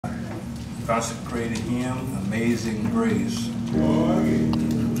consecrated hymn, Amazing Grace.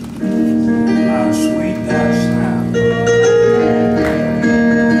 How sweet that sound.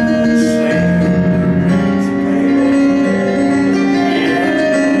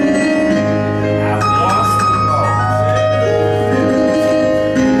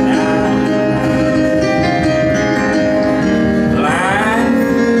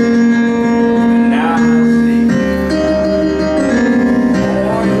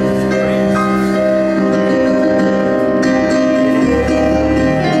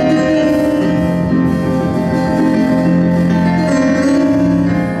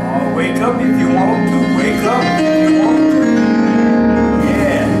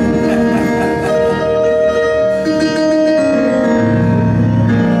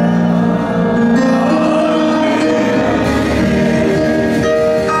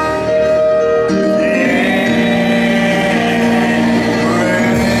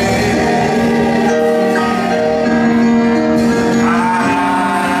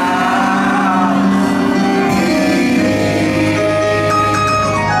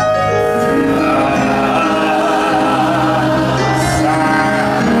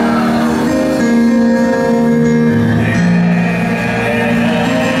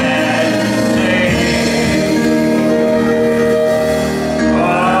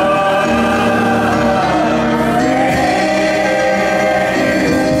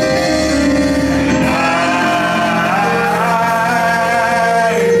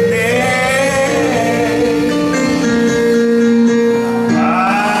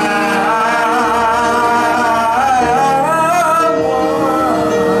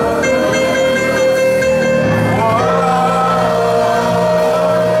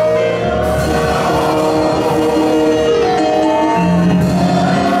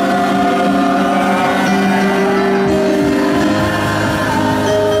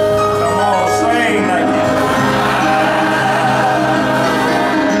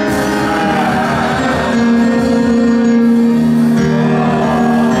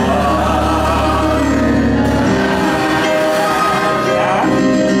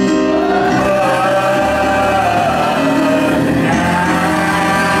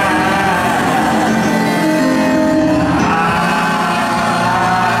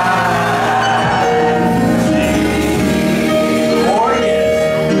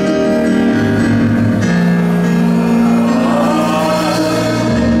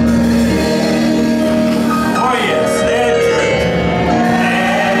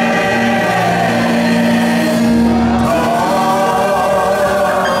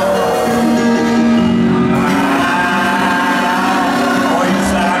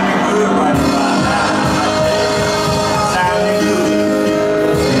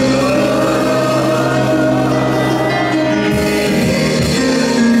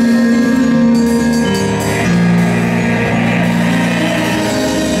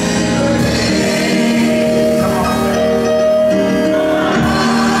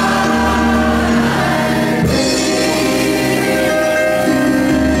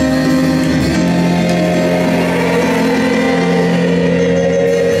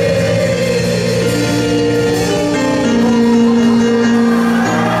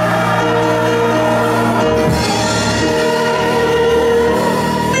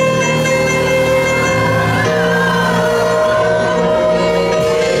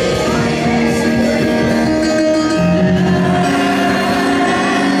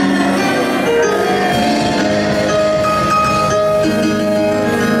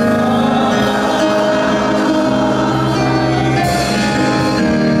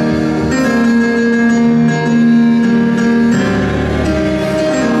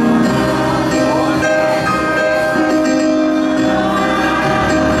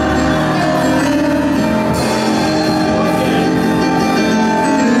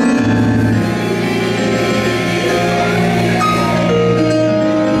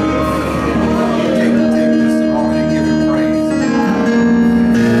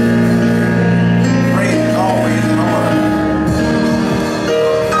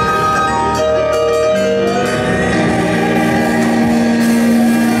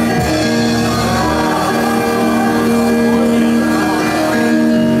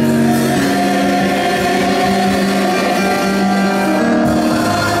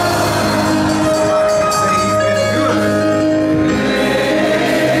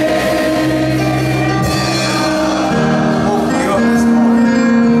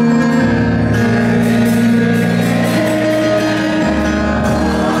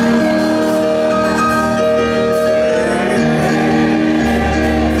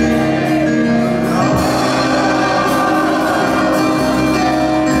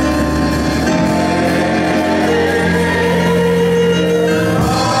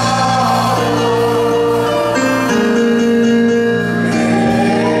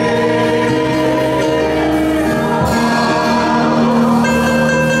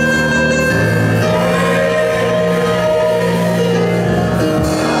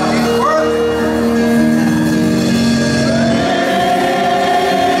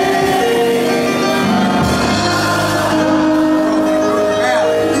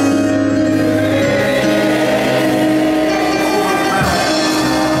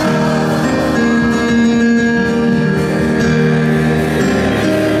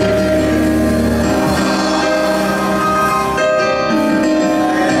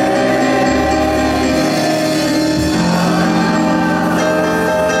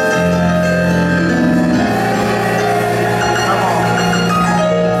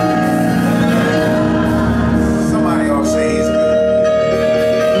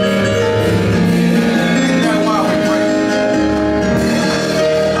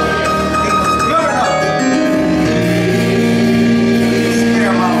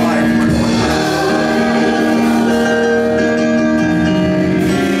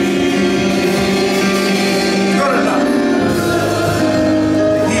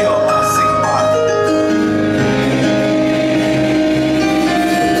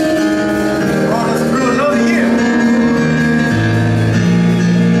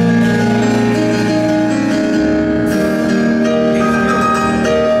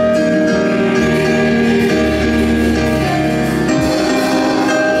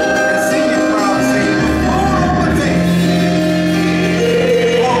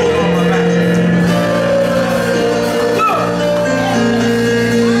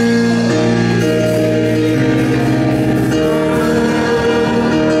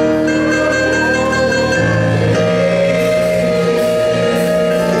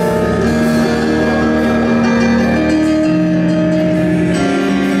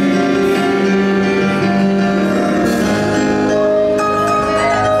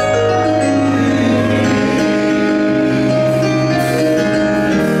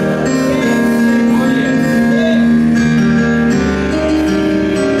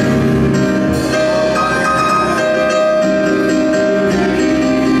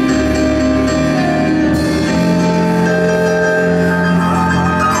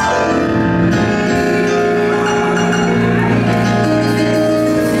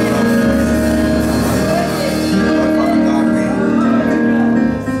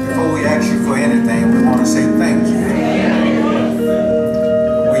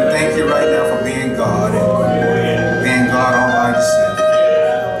 God and being God all by yourself.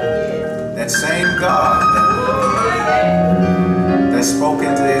 That same God that spoke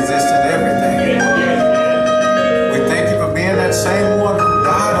into existence everything. We thank you for being that same one who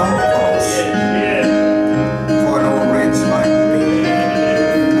died on the cross for an old wretch like me.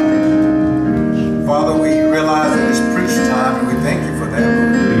 Father, we realize that it's preach time, and we thank you for that.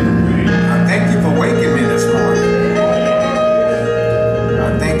 I thank you for waking me this morning.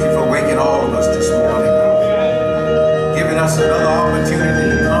 I thank you for waking all of us this morning, giving us another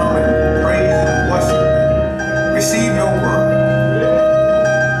opportunity to come and praise and worship and receive your word.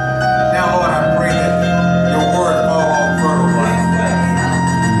 Now, Lord, I pray that your word fall on fertile ground.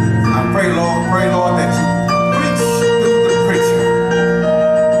 I pray, Lord, that you preach through the preacher,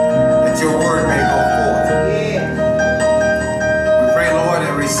 that your word may go forth. We pray, Lord,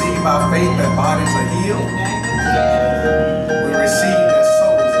 and receive by faith that bodies are healed. We receive that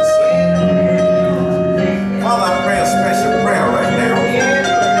souls are saved. Father, I pray a special prayer right now.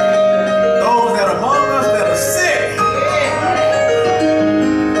 Those that are among us that are sick,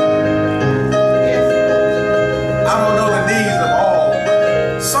 I don't know the needs of all.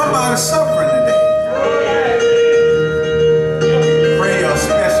 Somebody's suffering today. Pray a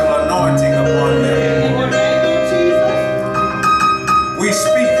special anointing upon them. We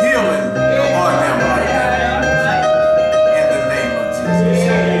speak healing upon them right now. In the name of Jesus.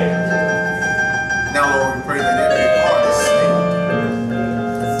 Now, Lord, we pray that every heart is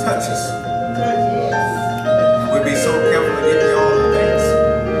saved. Touch us. And we'll be so careful to give you all the thanks,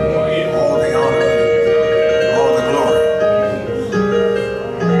 all the honor, all the glory.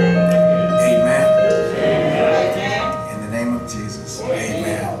 Amen. In the name of Jesus.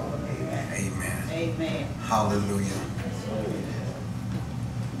 Amen. Amen. Hallelujah.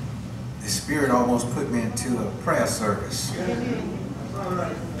 The Spirit almost put me into a prayer service.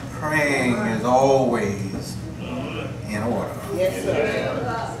 Praying is always in order. Yes, sir.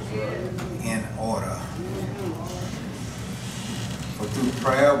 In order. For through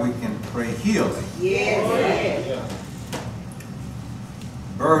prayer we can pray healing. Yes.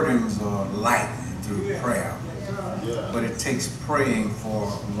 Burdens are lightened through prayer. But it takes praying for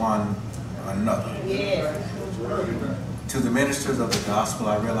one another. Yes. To the ministers of the gospel,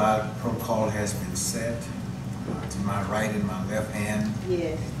 I realize protocol has been set. To my right and my left hand,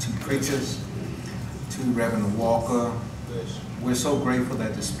 Yes. two preachers, to Reverend Walker. We're so grateful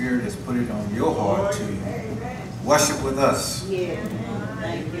that the Spirit has put it on your heart to worship with us. Yes.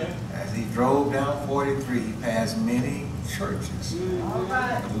 Thank you. As he drove down 43, he passed many churches.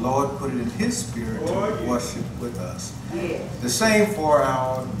 The Lord put it in his spirit to worship with us. Yes. The same for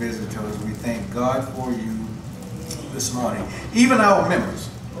our visitors. We thank God for you this morning. Even our members.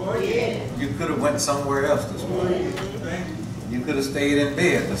 Yes. You could have went somewhere else this morning. You could have stayed in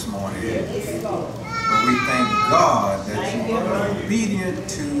bed this morning. But we thank God that you are obedient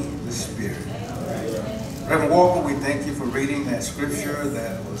to the Spirit. Reverend Walker, we thank you for reading that scripture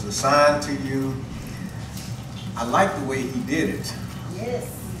that was assigned to you. I like the way he did it. Yes.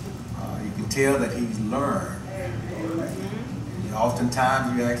 You can tell that he's learned.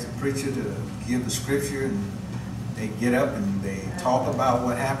 Oftentimes you ask the preacher to give the scripture and they get up and they talk about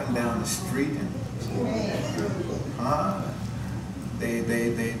what happened down the street and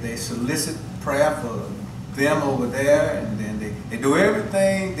they solicit prayer for them over there, and then they do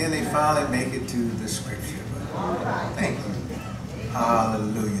everything, then they finally make it to the scripture. But thank you.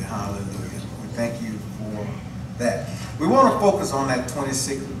 Hallelujah, hallelujah. We thank you for that. We want to focus on that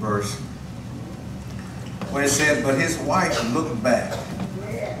 26th verse where it said, but his wife looked back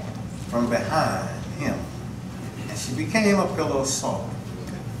from behind him, and she became a pillar of salt.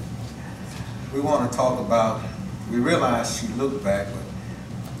 We want to talk about, we realize she looked back, but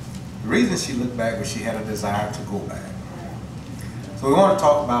the reason she looked back was she had a desire to go back. So we want to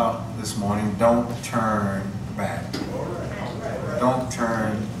talk about this morning, don't turn back. Don't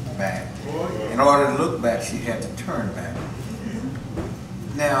turn back. In order to look back, she had to turn back.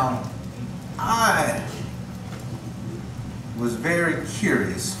 Now, I was very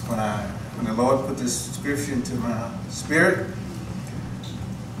curious when the Lord put this scripture into my spirit.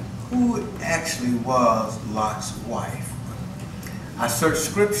 Who actually was Lot's wife? I searched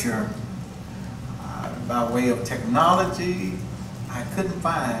scripture by way of technology. I couldn't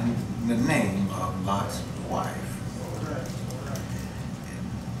find the name of Lot's wife.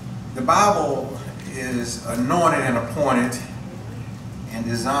 The Bible is anointed and appointed and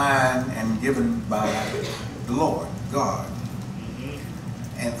designed and given by the Lord, God.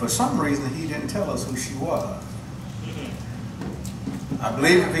 And for some reason, he didn't tell us who she was. I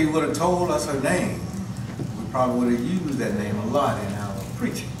believe if he would have told us her name, we probably would have used that name a lot in our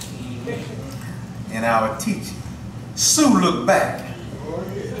preaching. in our teaching. Sue looked back,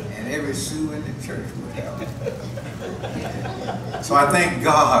 and every Sue in the church would have it. So I thank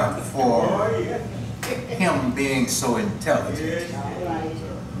God for him being so intelligent,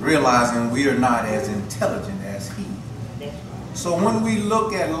 realizing we are not as intelligent as he. So when we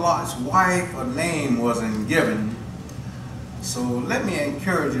look at Lot's wife, a name wasn't given. So let me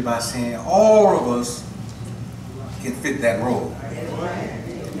encourage you by saying all of us can fit that role.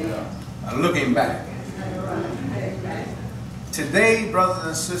 Looking back. Today, brothers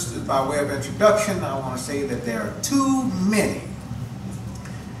and sisters, by way of introduction, I want to say that there are too many.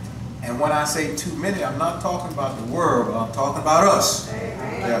 And when I say too many, I'm not talking about the world, but I'm talking about us.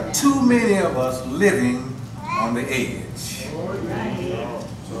 There are too many of us living on the edge.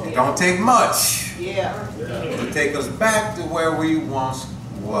 It don't take much to take us back to where we once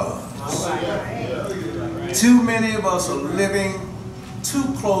was. Too many of us are living too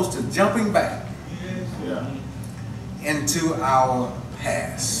close to jumping back into our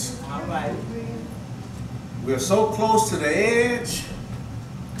past. We're so close to the edge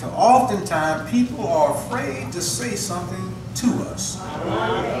to oftentimes people are afraid to say something to us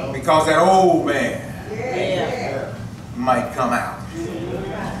because that old man might come out.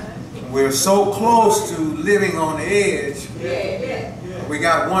 We're so close to living on the edge, we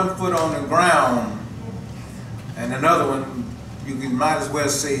got one foot on the ground and another one, you might as well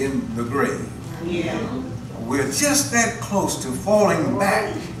say, in the grave. We're just that close to falling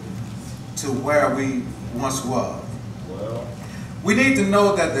back to where we once was. We need to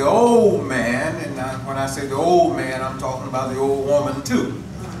know that the old man, and when I say the old man, I'm talking about the old woman too.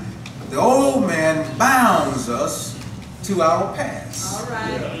 The old man bounds us to our past.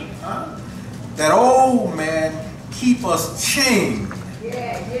 That old man keeps us chained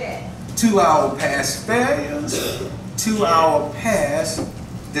to our past failures, to our past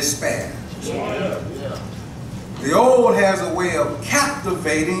despair. The old has a way of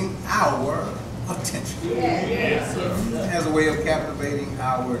captivating our attention. Has a way of captivating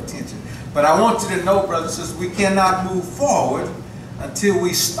our attention. But I want you to know, brothers and sisters, we cannot move forward until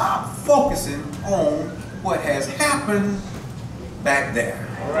we stop focusing on what has happened back there.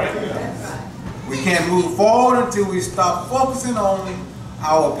 We can't move forward until we stop focusing on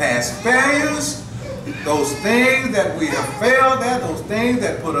our past failures, those things that we have failed at, those things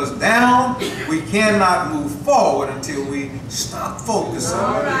that put us down. We cannot move forward until we stop focusing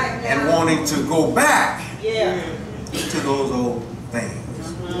and wanting to go back to those old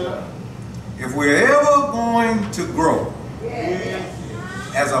things. If we're ever going to grow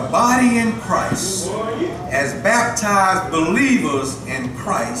as a body in Christ, as baptized believers in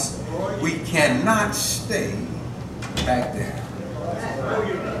Christ, we cannot stay back there.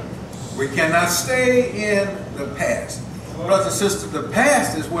 We cannot stay in the past. Brothers and sisters, the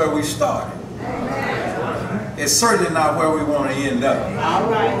past is where we started. It's certainly not where we want to end up.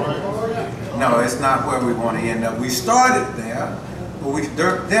 No, it's not where we want to end up. We started there, but we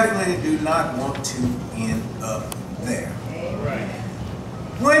definitely do not want to end up there.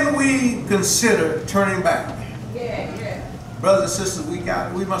 When we consider turning back, brothers and sisters,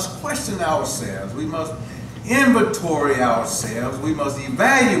 we must question ourselves. We must inventory ourselves. We must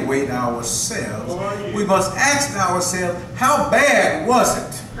evaluate ourselves. We must ask ourselves, how bad was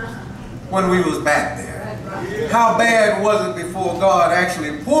it when we was back there? How bad was it before God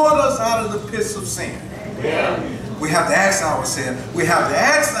actually pulled us out of the pits of sin? We have to ask ourselves,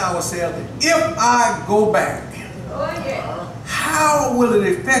 if I go back, how will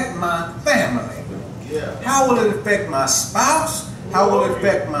it affect my family? How will it affect my spouse? How will it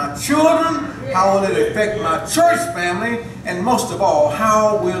affect my children? How will it affect my church family? And most of all,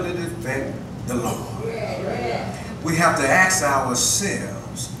 how will it affect the Lord? We have to ask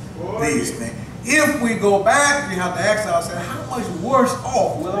ourselves these things. If we go back, we have to ask ourselves, how much worse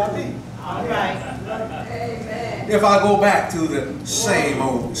off will I be? If I go back to the same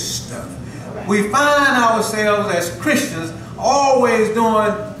old stuff. We find ourselves as Christians always doing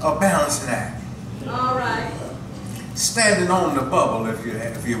a balancing act. Standing on the bubble, if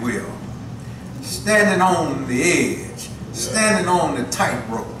you will. Standing on the edge. Standing on the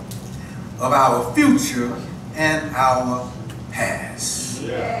tightrope of our future and our past.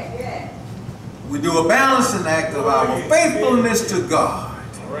 We do a balancing act of our faithfulness to God.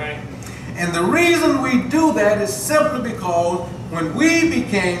 And the reason we do that is simply because when we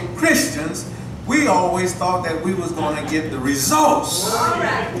became Christians, we always thought that we was going to get the results.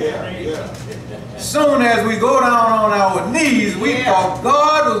 Soon as we go down on our knees, we thought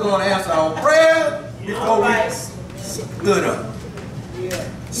God was going to answer our prayer before we stood up.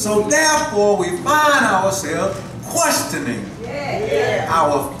 So therefore, we find ourselves questioning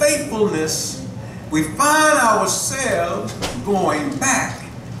our faithfulness we find ourselves going back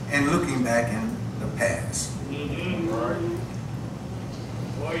and looking back in the past.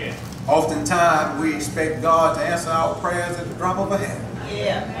 Oh, yeah. Oftentimes we expect God to answer our prayers at the drop of a hat.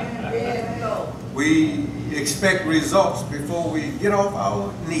 Yeah. We expect results before we get off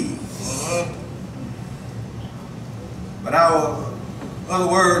our knees. But in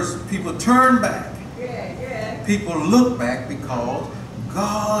other words, people turn back. People look back because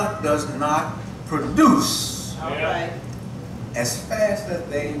God does not produce All right. as fast as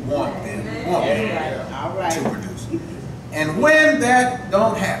they want them All right. to produce. And when that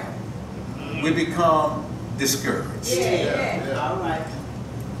don't happen, we become discouraged. Yeah. All right.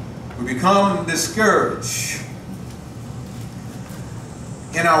 We become discouraged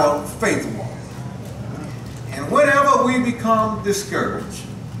in our faith walk. And whenever we become discouraged,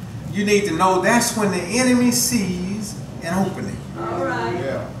 you need to know that's when the enemy sees an opening. All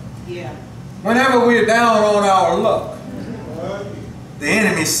right. Yeah. Whenever we're down on our luck, the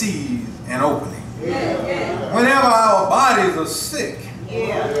enemy sees an opening. Whenever our bodies are sick,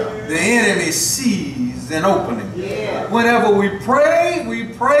 the enemy sees an opening. Whenever we pray,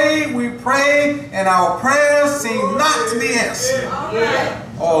 and our prayers seem not to be answered.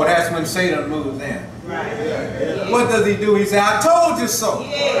 Oh, that's when Satan moves in. What does he do? He says, I told you so.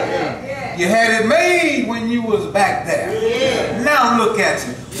 You had it made when you was back there. Now look at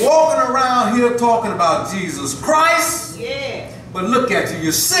you. Walking around here talking about Jesus Christ. But look at you.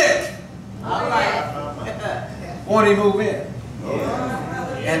 You're sick. All right. Won't he move in?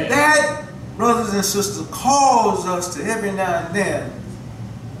 And that, brothers and sisters, calls us to every now and then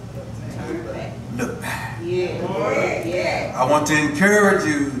look back. I want to encourage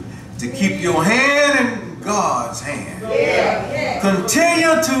you to keep your hand in God's hand.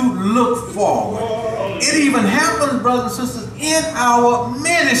 Continue to look forward. It even happens, brothers and sisters, in our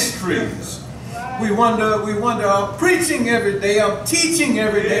ministries. We wonder, I'm preaching every day, I'm teaching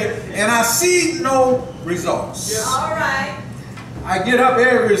every day, and I see no results. All right. I get up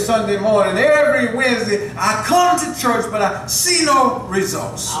every Sunday morning, every Wednesday, I come to church, but I see no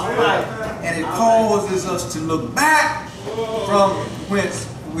results. All right. And it causes us to look back from whence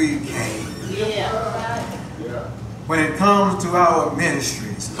we came. When it comes to our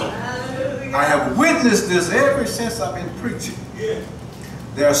ministries, I have witnessed this ever since I've been preaching.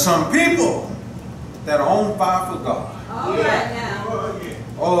 There are some people that are on fire for God. All right now.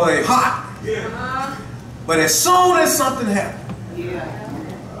 Oh, they're hot. But as soon as something happens,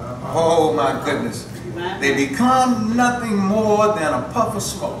 oh my goodness, they become nothing more than a puff of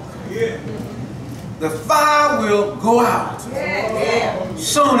smoke. The fire will go out.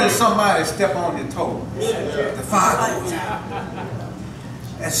 Soon as somebody step on your toes, the fire goes out.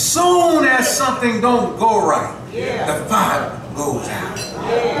 As soon as something don't go right, the fire goes out.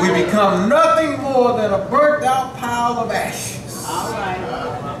 We become nothing more than a burnt out pile of ashes. All right.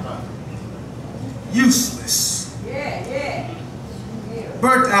 Useless.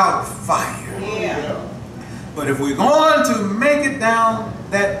 Burnt out fire. But if we're going to make it down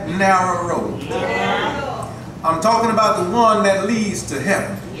that narrow road, I'm talking about the one that leads to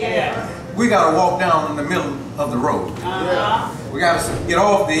heaven. We got to walk down in the middle of the road. We got to get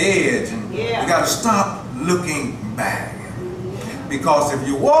off the edge, and we got to stop looking back. Because if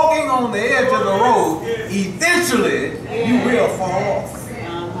you're walking on the edge of the road, eventually you will fall off.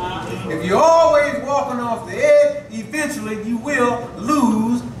 If you're always walking off the edge, eventually you will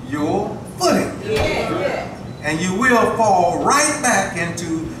lose your footing. And you will fall right back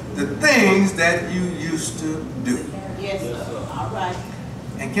into the things that you used to do. All right.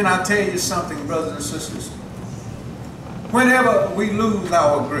 And can I tell you something, brothers and sisters? Whenever we lose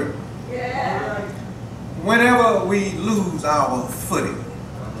our grip, whenever we lose our footing,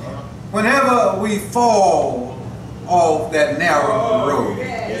 whenever we fall off that narrow road,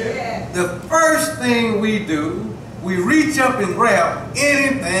 the first thing we do, we reach up and grab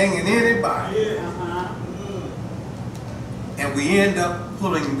anything and anybody, and we end up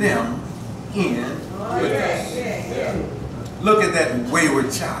pulling them in with us. Look at that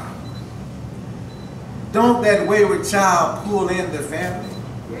wayward child. Don't that wayward child pull in the family?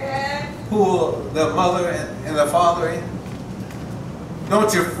 Pull the mother and the father in?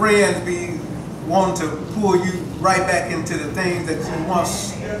 Don't your friends be wanting to pull you right back into the things that you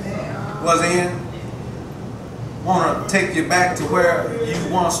once was in? Want to take you back to where you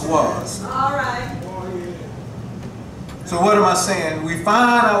once was. All right. So what am I saying? We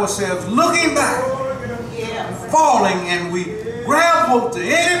find ourselves looking back, falling, and we grab hold to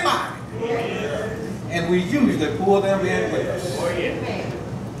anybody, and we usually pull them in with us.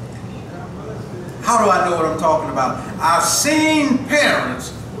 How do I know what I'm talking about? I've seen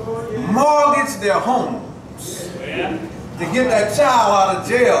parents mortgage mortgage their homes to get that child out of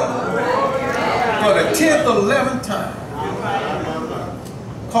jail for the 10th or 11th time.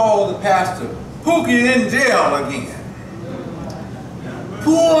 Call the pastor, Pookie in jail again.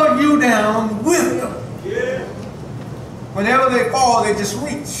 Pull you down with them. Whenever they fall, they just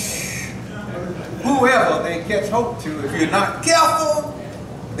reach. Whoever they catch hold to, if you're not careful,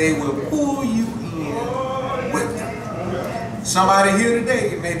 they will pull you in with them. Somebody here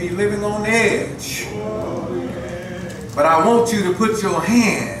today may be living on the edge. But I want you to put your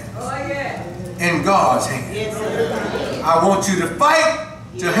hand in God's hand. I want you to fight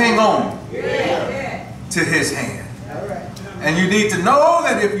to hang on to His hand. And you need to know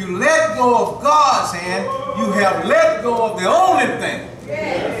that if you let go of God's hand, you have let go of the only thing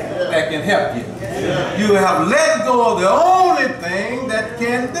that can help you. You have let go of the only thing that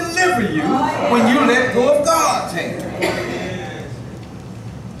can deliver you when you let go of God's hand.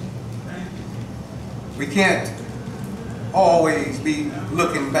 We can't always be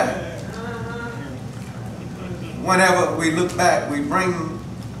looking back. Whenever we look back, we bring,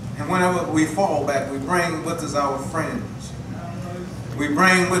 and whenever we fall back, we bring with us our friends. We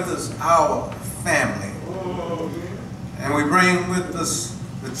bring with us our family. And we bring with us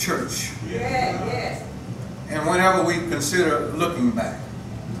the church. And whenever we consider looking back,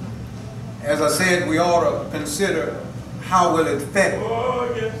 as I said, we ought to consider how will it affect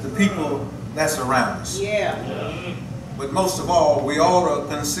the people that's around us. But most of all, we ought to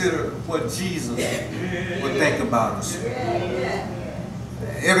consider what Jesus would think about us.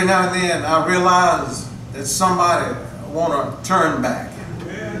 Every now and then I realize that somebody want to turn back.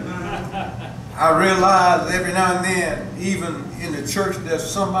 I realize every now and then, even in the church, that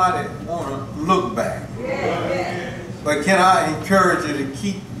somebody want to look back. But can I encourage you to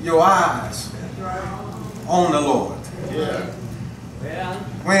keep your eyes on the Lord?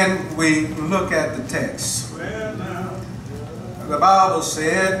 When we look at the text, the Bible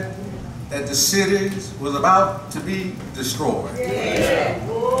said that the cities was about to be destroyed.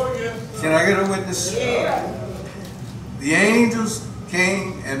 Can I get a witness? The angels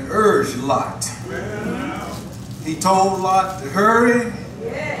came and urged Lot. He told Lot to hurry,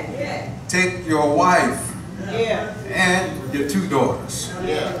 take your wife and your 2 daughters.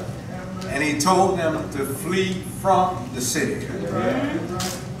 And he told them to flee from the city.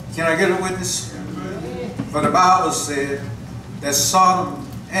 Can I get a witness? For the Bible said that Sodom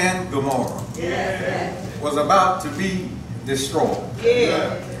and Gomorrah was about to be destroyed.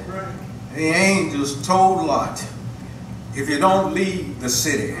 The angels told Lot, if you don't leave the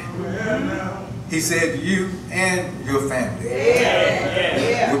city, he said, you and your family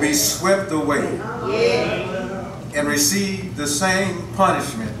will be swept away and receive the same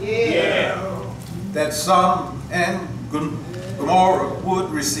punishment that Sodom and Gomorrah would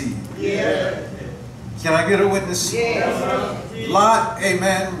receive. Can I get a witness? Lot,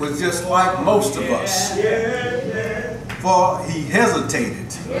 amen, was just like most of us, for he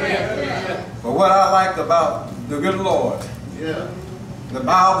hesitated. But what I like about the good Lord, the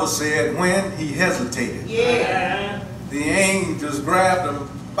Bible said when he hesitated, the angels grabbed him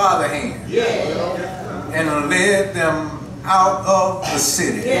by the hand and led them out of the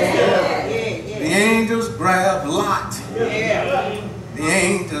city. The angels grabbed Lot. The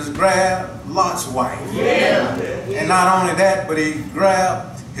angels grabbed Lot's wife. And not only that, but he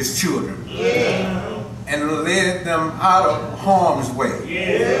grabbed his children and led them out of harm's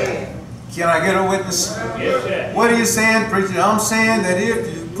way. Can I get a witness? What are you saying, preacher? I'm saying that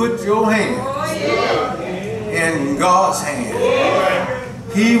if you put your hand in God's hand,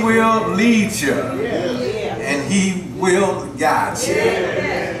 He will lead you and He will guide you.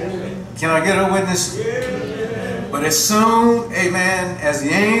 Can I get a witness? But as soon, amen, as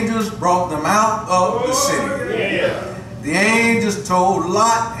the angels brought them out of the city, the angels told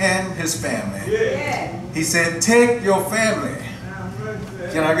Lot and his family, he said, take your family.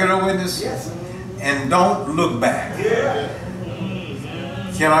 Can I get a witness? And don't look back.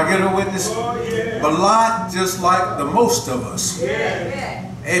 Can I get a witness? But Lot, just like the most of us,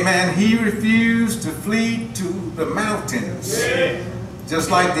 amen, he refused to flee to the mountains, just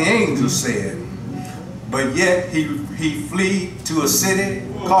like the angels said. But yet he fled to a city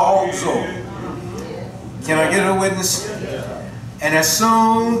called Zoe. Can I get a witness? And as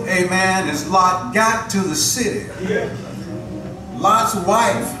soon, amen, as Lot got to the city, Lot's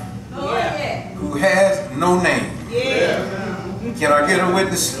wife, who has no name. Can I get a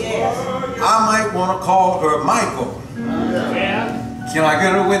witness? I might want to call her Michael. Can I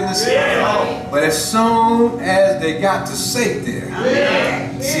get a witness? But as soon as they got to safety,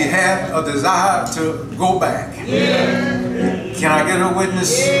 she had a desire to go back. Can I get a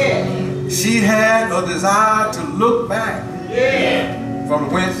witness? She had a desire to look back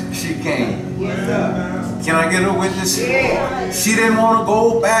from whence she came. Can I get a witness? She didn't want to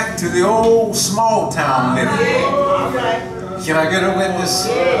go back to the old small town living. Can I get a witness?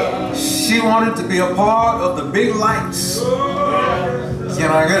 She wanted to be a part of the big lights. Can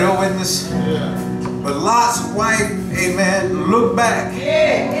I get a witness? But Lot's wife, amen, looked back.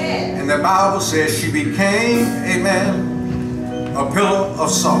 And the Bible says she became, amen, a pillar of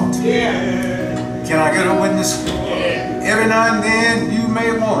salt. Can I get a witness? Every now and then you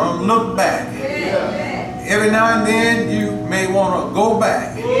may want to look back. Every now and then you may want to go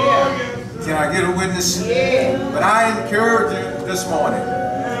back. Can I get a witness? But I encourage you this morning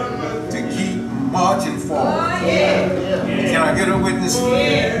to keep marching forward. Can I get a witness?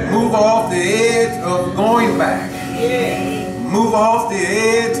 Move off the edge of going back. Move off the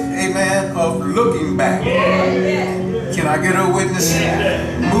edge, amen, of looking back. Can I get a witness?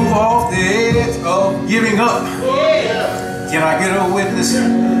 Move off the edge of giving up. Can I get a witness?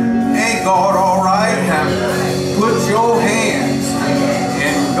 Ain't God all right? Put your hands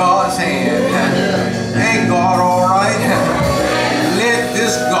in God's hand. Ain't God all right? Let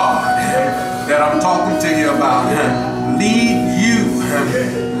this God that I'm talking to you about lead you.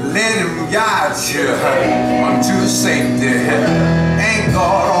 Let him guide you unto safety. Ain't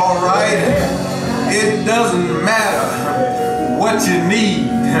God all right? It doesn't matter what you need.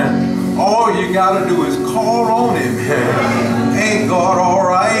 All you gotta do is call on him. Ain't God all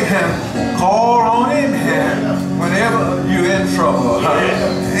right? Call on him whenever you're in trouble.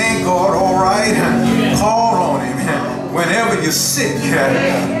 Ain't God all right? Call on him whenever you're sick.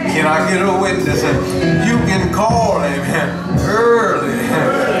 Can I get a witness? You can call him early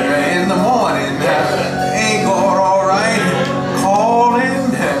in the morning. Ain't God all right? Call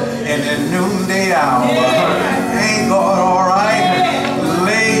him in the noonday hour. Ain't God all right?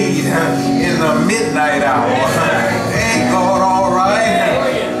 Late in the midnight hour. Ain't God all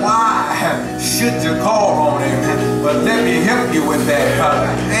right? Why should you call on him? But let me help you with that.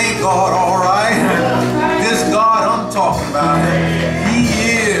 Ain't God all right? This God I'm talking about, he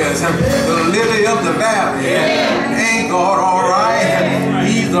is the lily of the valley. Ain't God all right?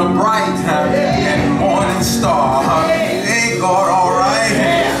 He's the bright and morning star. Ain't God all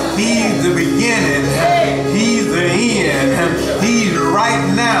right? He's the beginning. He's the end. He's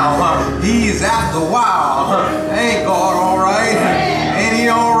right now. He's after a while. Ain't God all right? Ain't he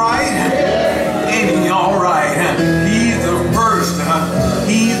all right? Ain't he all right? He's the first.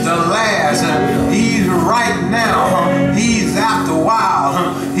 He's the last. He's right now. He's after a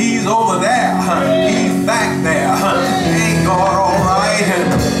while. He's over there. He's back there. Ain't God all right?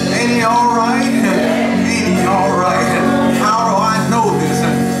 Ain't he all right? Ain't he all right? How do I know this?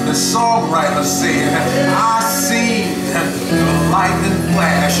 The songwriter said, I seen the lightning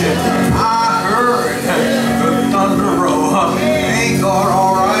flash. I heard the thunder roll. Ain't God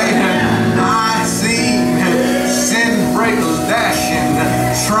all right? I seen sin breakers dashing,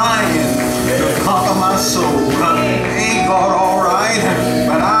 trying to conquer my soul. Ain't God all right?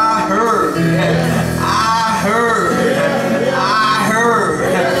 But I heard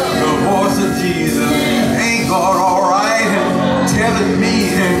the voice of Jesus. Ain't God all right? Telling me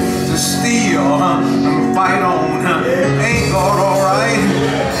to steal and fight on. Ain't God all right?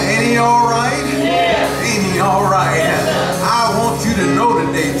 Ain't he all right? Ain't he all right? I want you to know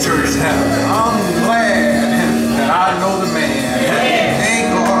today, church, I'm glad that I know the man. Ain't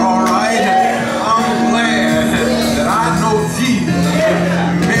God all right? I'm glad that I know Jesus,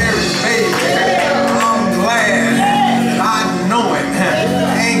 Mary's baby. I'm glad that I know him.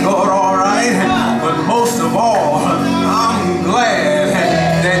 Ain't God all right? But most of all, I'm glad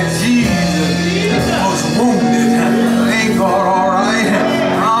that Jesus was wounded. Ain't God all right?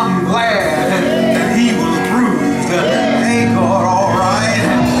 I'm glad that he was bruised. Ain't God all right?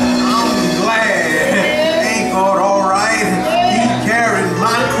 I'm glad. Ain't God all right? He carried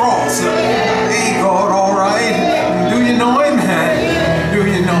my cross. Ain't God all right? Do you know him? Do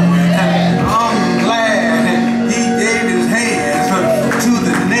you know him? I'm glad he gave his hands to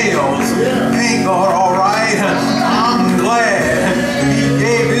the nails. Ain't God all right? I'm glad he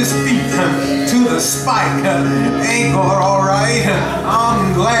gave his feet to the spike. Ain't God all right?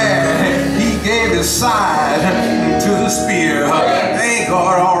 I'm glad he gave his side to the spear. Ain't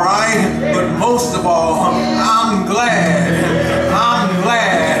God all right? But most of all, I'm glad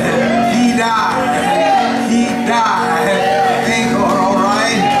he died. He died. Ain't God all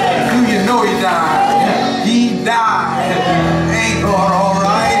right? Do you know he died? He died. Ain't God all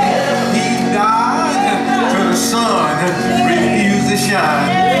right? He died till the sun refused to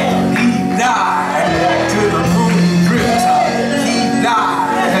shine. He died till the moon dripped. He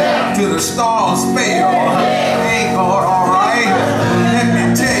died till the stars fail. Ain't God all right? Let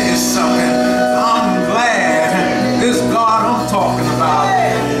me tell you something. I'm glad this God I'm talking about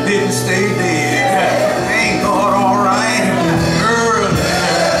didn't stay dead. Ain't God all right? Early,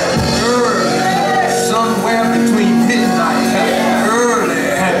 somewhere between midnight, early,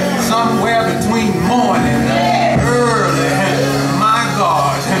 somewhere between morning, early, my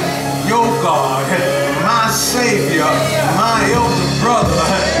God, your God, my Savior, my elder brother,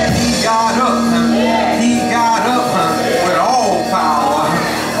 he got up with all power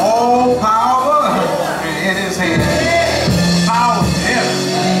in his hand. Power in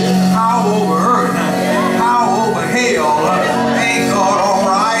heaven, power over earth, power over hell. Ain't God all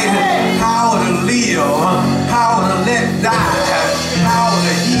right? Power to live, power to let die, power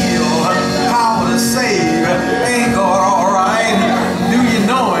to heal, power to save. Ain't God all right? Do you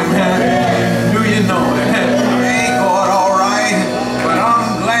know him? Do you know him? Ain't God all right? But I'm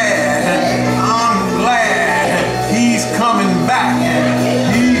glad he's coming back.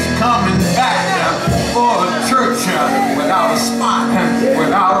 He's coming back for a church without a spot,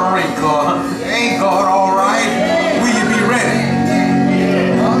 without a wrinkle. Ain't God all right? Will you be ready?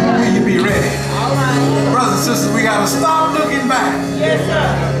 Will you be ready? Brothers and sisters, we got to stop looking back. Yes, sir.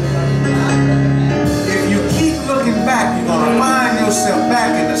 If you keep looking back, you're going to find yourself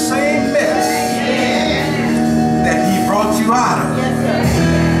back in the same mess that he brought you out of.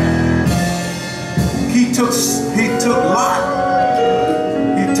 He took Lot.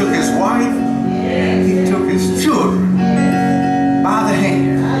 He took his wife. He took his children by the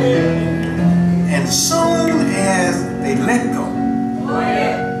hand. And soon as they let go,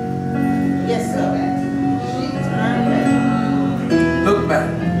 Yes, sir. look back.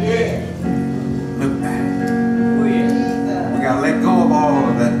 Yeah. Look back. Jesus. We got to let go of all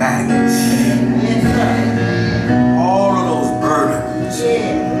of that baggage. Yes, sir. All of those burdens.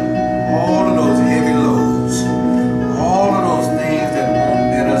 Yeah. All of those heavy loads. All of those things that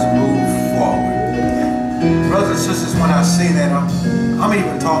won't let us move forward. Brothers and sisters, when I say that, I'm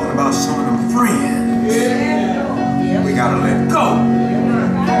even talking about some of them friends. Yeah. We got to let go.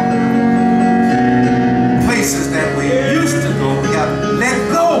 Places that we used to go, we got to let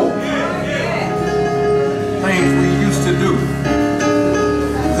go. Things we used to do,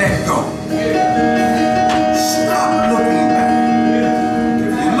 let go. Stop looking back.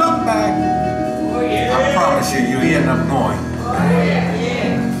 If you look back, I promise you, you'll end up going.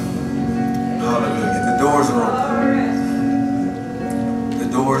 Hallelujah. The doors are open. The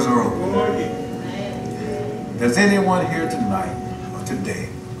doors are open. Does anyone here tonight or today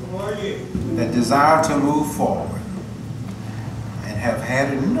that desire to move forward and have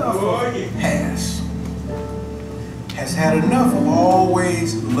had enough of the past, has had enough of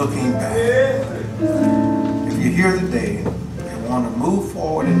always looking back? If you're here today and want to move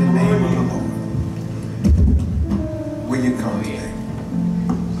forward in the name of the Lord, will you come today?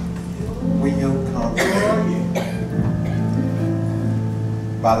 Will you come today?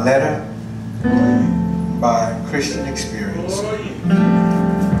 By letter, by Christian experience,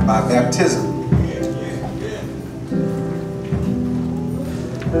 by baptism,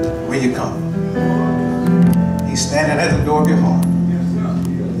 will you come? He's standing at the door of your heart.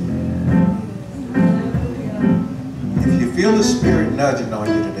 If you feel the Spirit nudging on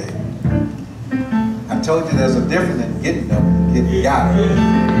you today, I told you there's a difference in getting up and getting got up.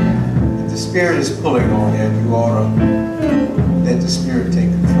 If the Spirit is pulling on you, you ought to let the Spirit take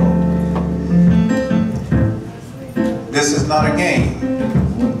control. This is not a game.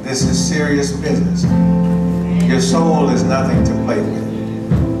 This is serious business. Your soul is nothing to play with.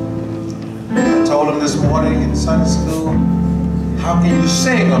 I told him this morning in Sunday school, how can you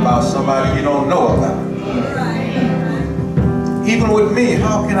sing about somebody you don't know about? Even with me,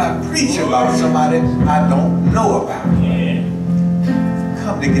 how can I preach about somebody I don't know about?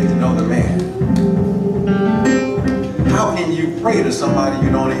 Come to get to know the man. How can you pray to somebody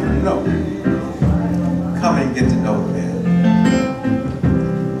you don't even know? Come and get to know the man.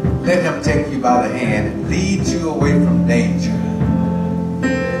 Let him take you by the hand and lead you away from danger.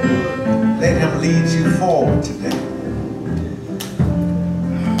 Let him lead you forward today.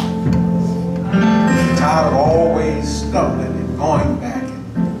 You're tired of always stumbling and going back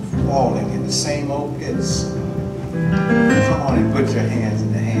and falling in the same old pits. Come on and put your hands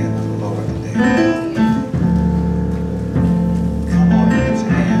in the hand of the Lord today. Come on and put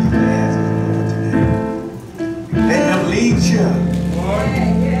your hands in the hands of the Lord today. Let him lead you.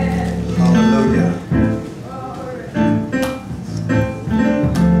 Hallelujah.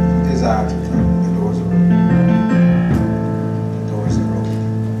 Desire to come. The doors are open. The doors are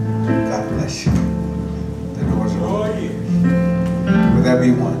open. God bless you. The doors are open. Will there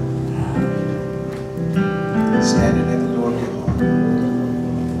be one?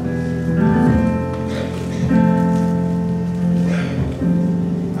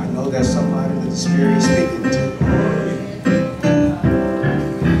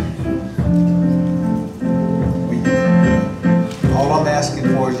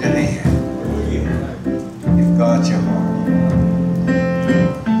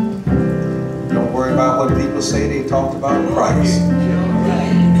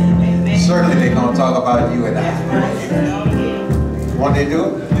 certainly they're going to talk about you and I. That's right, sir. Won't they do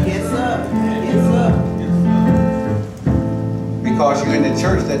it? Yes, sir. Yes, sir. Because you're in the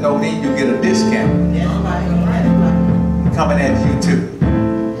church, that don't mean you get a discount. That's right. That's right. Coming at you too.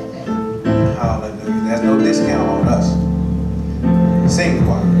 Hallelujah. There's no discount on us. Sing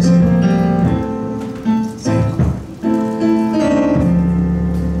choir. Sing choir.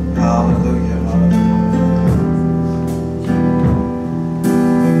 Hallelujah. Hallelujah.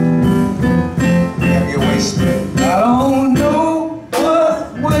 Have your way, Spirit. I don't know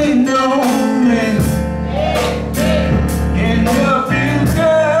what we know in the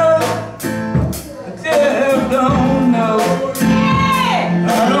future. I just don't know.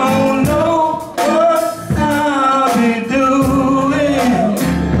 I don't know what I'll be doing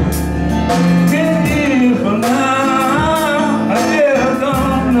 10 years from now. I just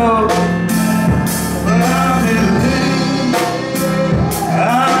don't know. But I'll be living.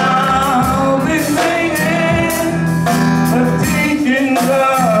 I'll be singing, teaching the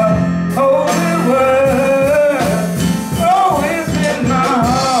holy word. Oh, it's in my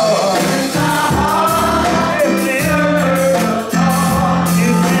heart. It's in my heart.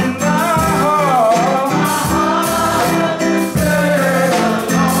 It's in my heart.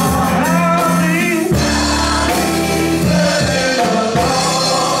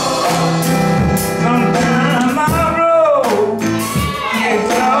 Sometimes my road gets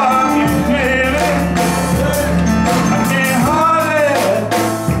dark and dreary. I can hardly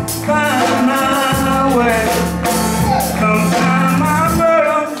find my way. Sometimes my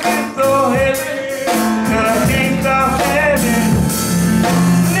burden gets so heavy that I can't stop having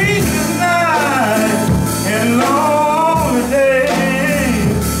sleepless nights and lonely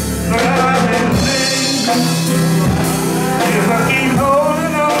days. But I've been thinking, if I keep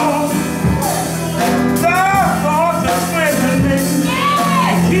holding on, God's going to strengthen me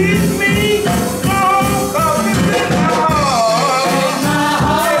and keep me strong, 'cause it's in my heart.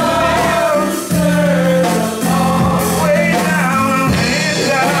 Way down on the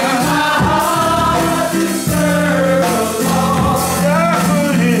inside. God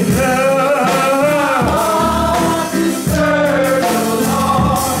put His love,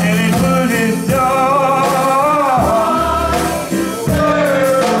 and He put His joy.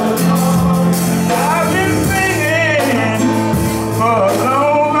 I've been singing for a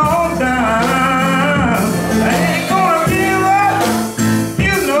long, long time. I ain't gonna give up.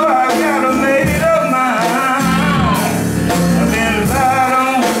 You know I got a made up mind. I've been lied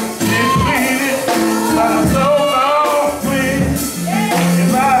on, mistreated by my so-called friends.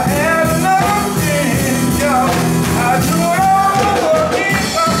 If I had enough chance, y'all, I'd do it all over again,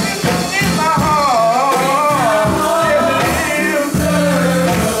 'cause it's in my heart. Yes, it is.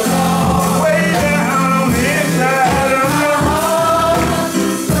 Way down on the inside of me.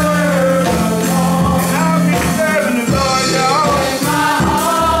 And I'll be serving the Lord, y'all.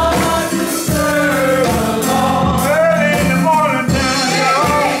 Early in the morning time,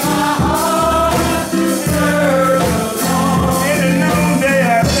 y'all. In the noonday,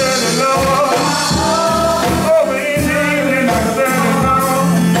 I serve the Lord. Over in the evening, I serve the Lord.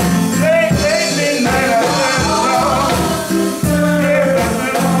 Late midnight, I serve the Lord. Yes, I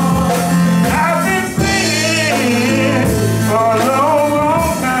do. I've been singing for a long, long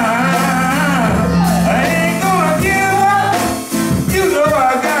time. I ain't gonna give up. You know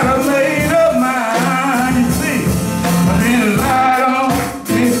I got a made up mind. You see, I've been lied on,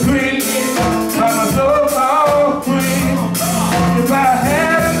 mistreated by my so-called friends. If I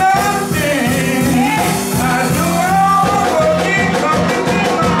had enough chance, I'd do it all over again, 'cause it's in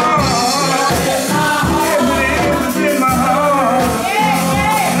my heart. Yes, it's in my heart.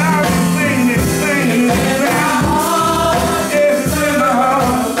 And I'll be singing, singing, singing. Yes, it's in my heart.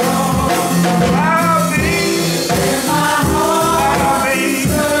 I'll be, and I'll be,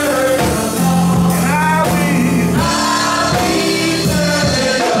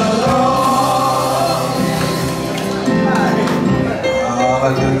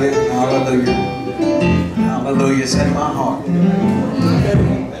 Hallelujah. Hallelujah. Hallelujah. It's in my heart. Amen.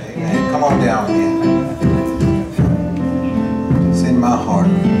 Come on down again. It's in my heart.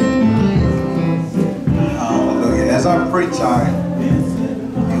 Hallelujah. As I preach,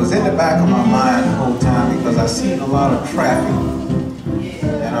 it was in the back of my mind the whole time because I seen a lot of traffic.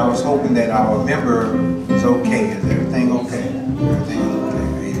 And I was hoping that our member is okay. Is everything okay? Everything is okay.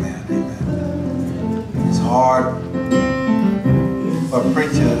 Amen. Amen. It's hard for a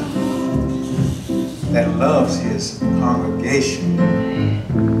preacher that loves his congregation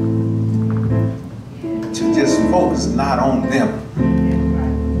to just focus not on them.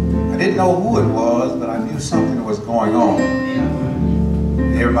 I didn't know who it was, but I knew something was going on.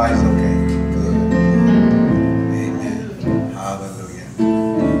 Everybody's okay.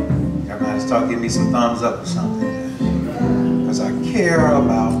 start giving me some thumbs up or something. Because I care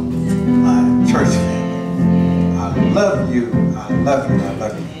about my church family. I love you. I love you. I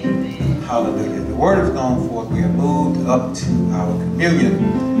love you. Hallelujah. The word has gone forth. We have moved up to our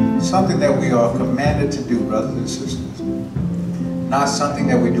communion. Something that we are commanded to do, brothers and sisters. Not something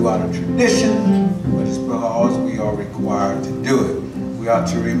that we do out of tradition, but it's because we are required to do it. We are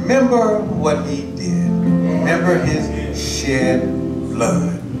to remember what he did. Remember his shed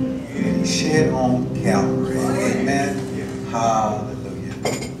blood that he shed on Calvary. Amen. Hallelujah.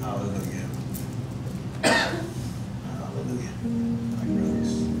 Hallelujah. Hallelujah. My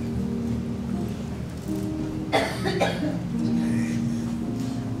brothers.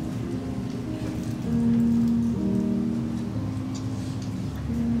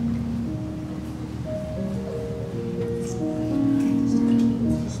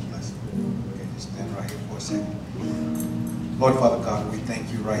 Lord Father God, we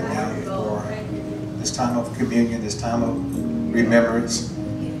thank you right now for this time of communion, this time of remembrance.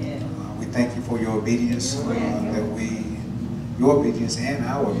 We thank you for your obedience, your obedience and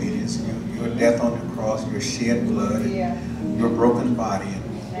our obedience, your death on the cross, your shed blood, and your broken body.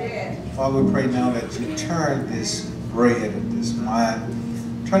 And Father, we pray now that you turn this bread and this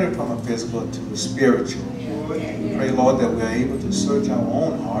wine, turn it from a physical to a spiritual. We pray, Lord, that we are able to search our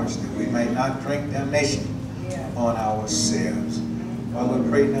own hearts, that we may not drink damnation on ourselves. Father, we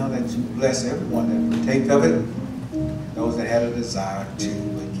pray now that you bless everyone that partake of it, those that had a desire to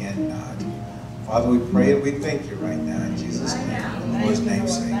but cannot. Father, we pray and we thank you right now in Jesus' name. In the Lord's name,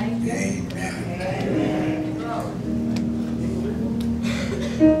 say amen.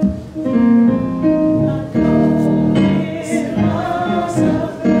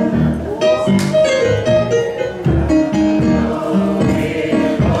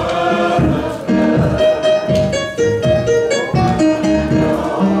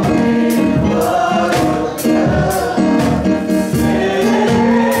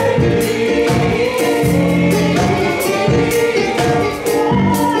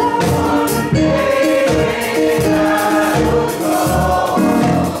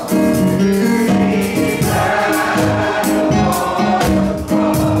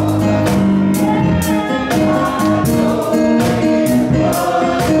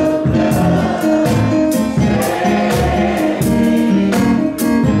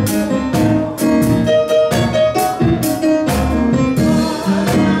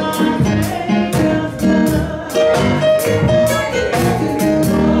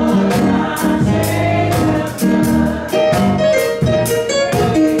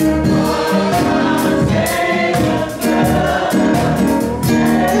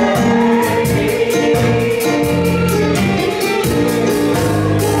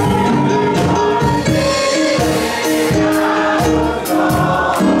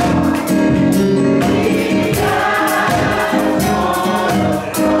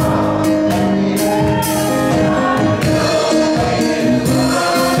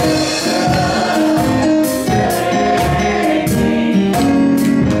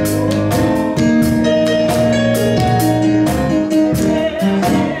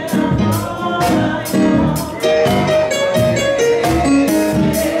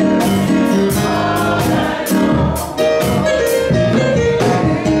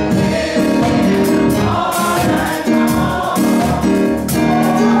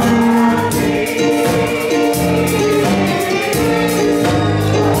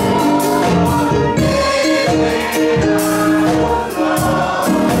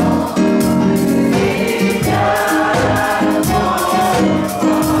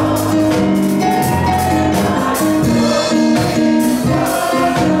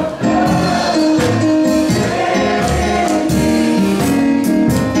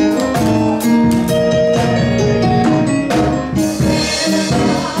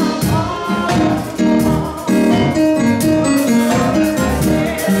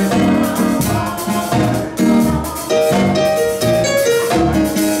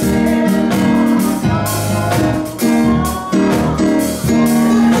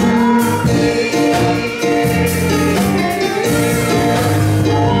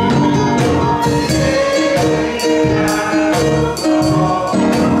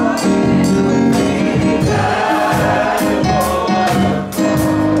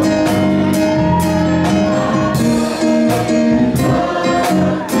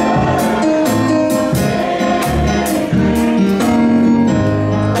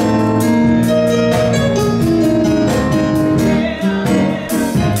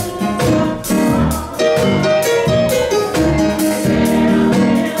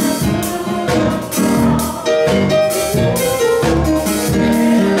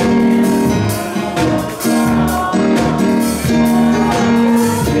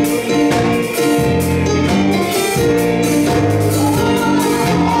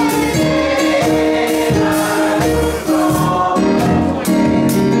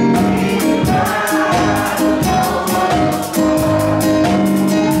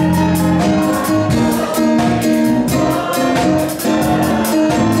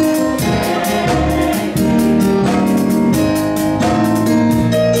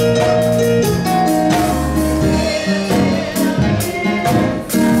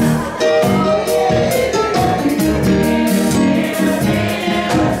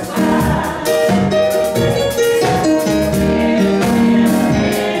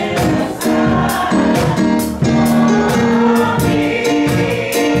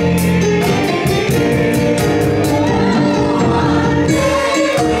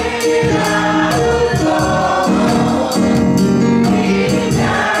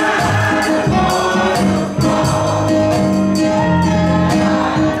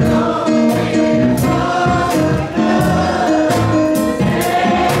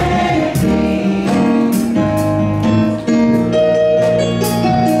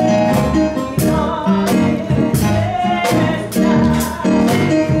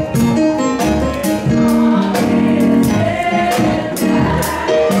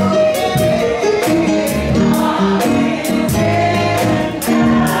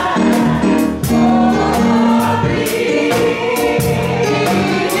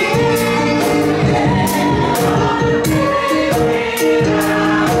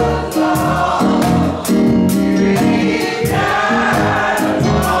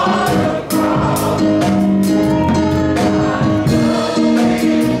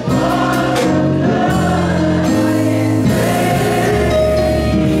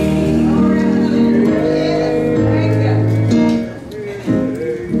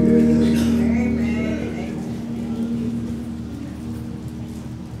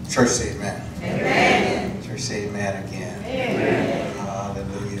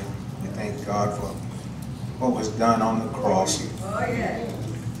 what was done on the cross. It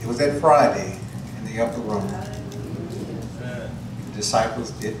was that Friday in the upper room. The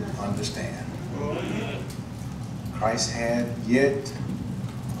disciples didn't understand. Christ had yet,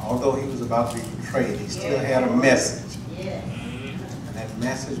 although he was about to be betrayed, he still had a message. And that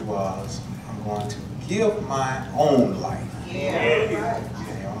message was, I'm going to give my own life.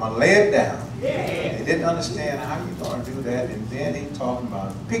 I'm going to lay it down. They didn't understand how you're going to do that, and then he's talking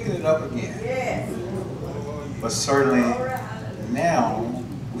about picking it up again. But certainly now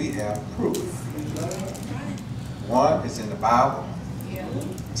we have proof. One, it's in the Bible.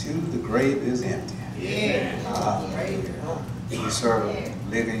 Two, the grave is empty. We serve a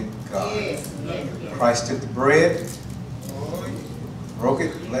living God. Christ took the bread, broke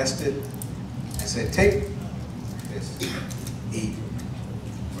it, blessed it, and said, take this, eat,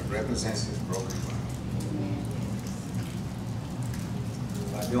 what represents his broken body.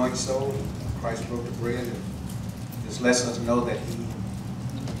 By doing so, Christ broke the bread, and this lets us know that he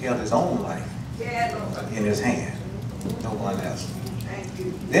held his own life in his hand, no one else.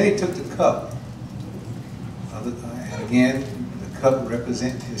 Then he took the cup, and again, the cup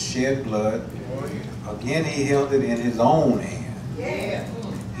represents his shed blood. Again, he held it in his own hand.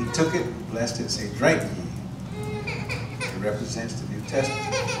 He took it, blessed it, said, drink ye. It represents the New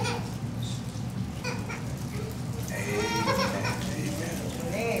Testament. Amen.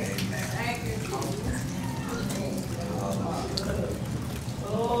 Amen. Amen.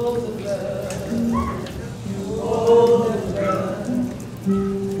 Oh, the blood. Oh, the blood.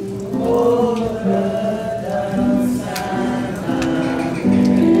 Oh, the blood of Sinai.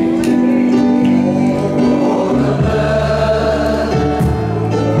 Oh, the blood.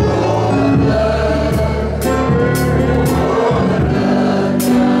 Oh, the blood. Oh, the blood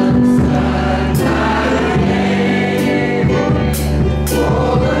of Sinai.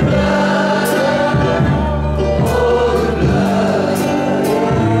 Oh, the blood. Oh, the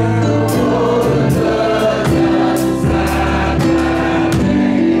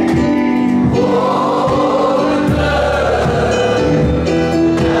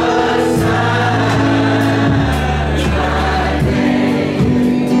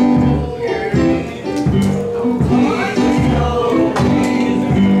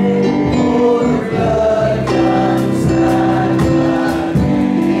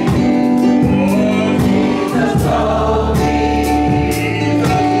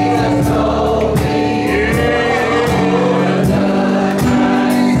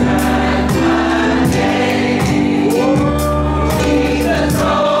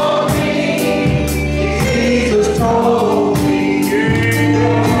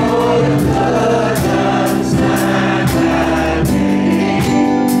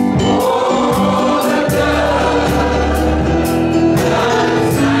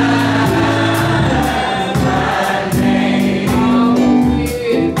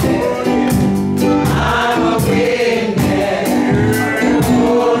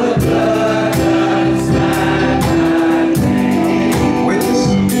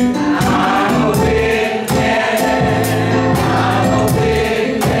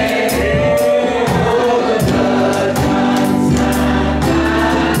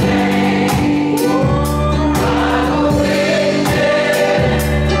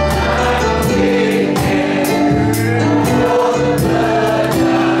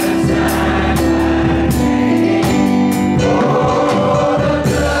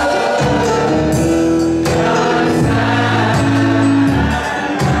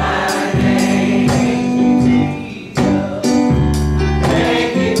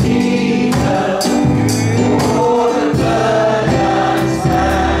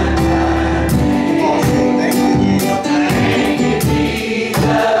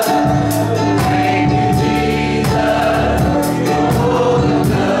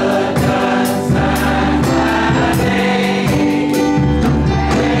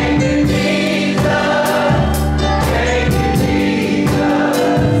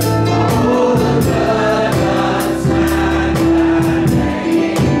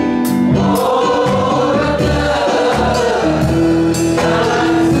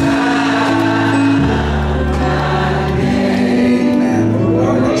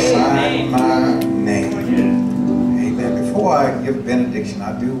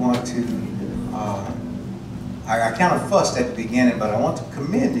I kind of fussed at the beginning, but I want to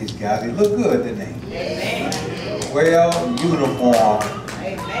commend these guys. They look good, didn't they? Amen. Well, uniform.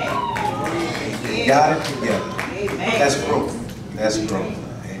 Amen. They got it together. Amen. That's growth. That's growth.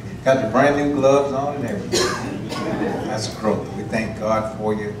 Got the brand new gloves on and everything. That's growth. We thank God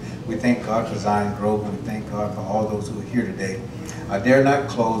for you. We thank God for Zion Grove, and we thank God for all those who are here today. I dare not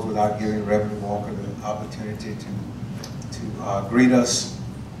close without giving Reverend Walker the opportunity to greet us,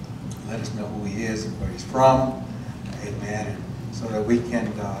 let us know who he is and where he's from. Amen. And so that we can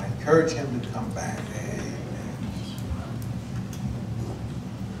encourage him to come back.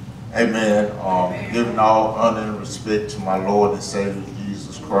 Amen. Giving all honor and respect to my Lord and Savior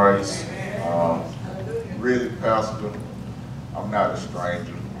Jesus Christ. Really, Pastor, I'm not a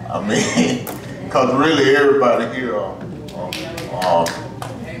stranger. I mean, because really everybody here are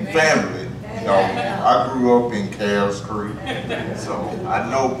family. You know, I grew up in Cal's Creek, so I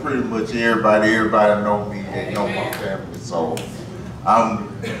know pretty much everybody. Everybody know me. They know my family. So I'm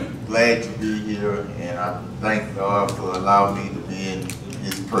glad to be here, and I thank God for allowing me to be in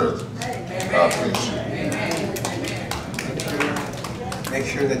His presence. God bless you. Make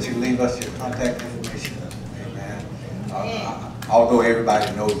sure that you leave us your contact information. Amen. Although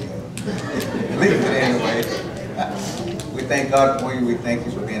everybody knows you, leave it anyway. We thank God for you. We thank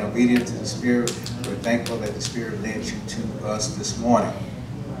you for being obedient to the Spirit. We're thankful that the Spirit led you to us this morning.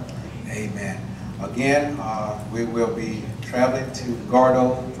 Amen. Again, we will be traveling to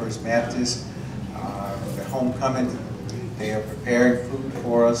Gardo First Baptist. The homecoming. They are preparing food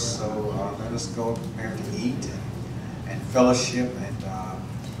for us, so let us go prepare to eat and fellowship and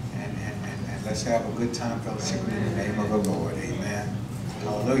let's have a good time fellowshipping in the name of the Lord. Amen.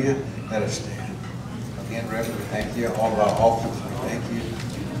 Hallelujah. Let us stand. Again, Reverend, we thank you. All of our officers, we thank you.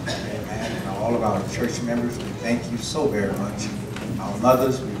 Amen. And all of our church members, we thank you so very much. Our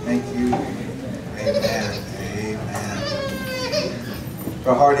mothers, we thank you. Amen. Amen.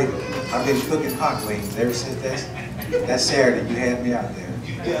 Brother Hardy, I've been cooking hot wings ever since that Saturday you had me out there.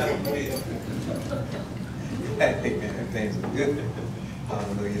 Amen. Things are good.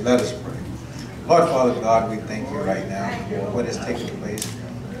 Hallelujah. Let us pray. Lord Father God, we thank you right now for what has taken place.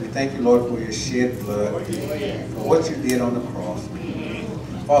 We thank you, Lord, for your shed blood, for what you did on the cross.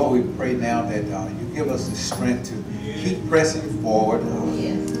 Father, we pray now that you give us the strength to keep pressing forward,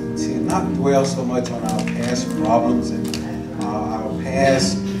 to not dwell so much on our past problems and our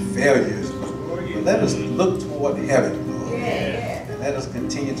past failures, but let us look toward heaven, Lord, and let us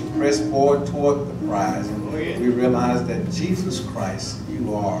continue to press forward toward the prize. And we realize that Jesus Christ,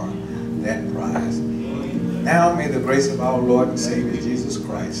 you are that prize. Now may the grace of our Lord and Savior Jesus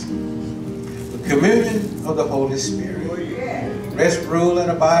Christ, the communion of the Holy Spirit, rest, rule,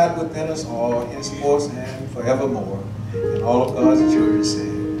 and abide within us all, henceforth and forevermore. And all of God's children said,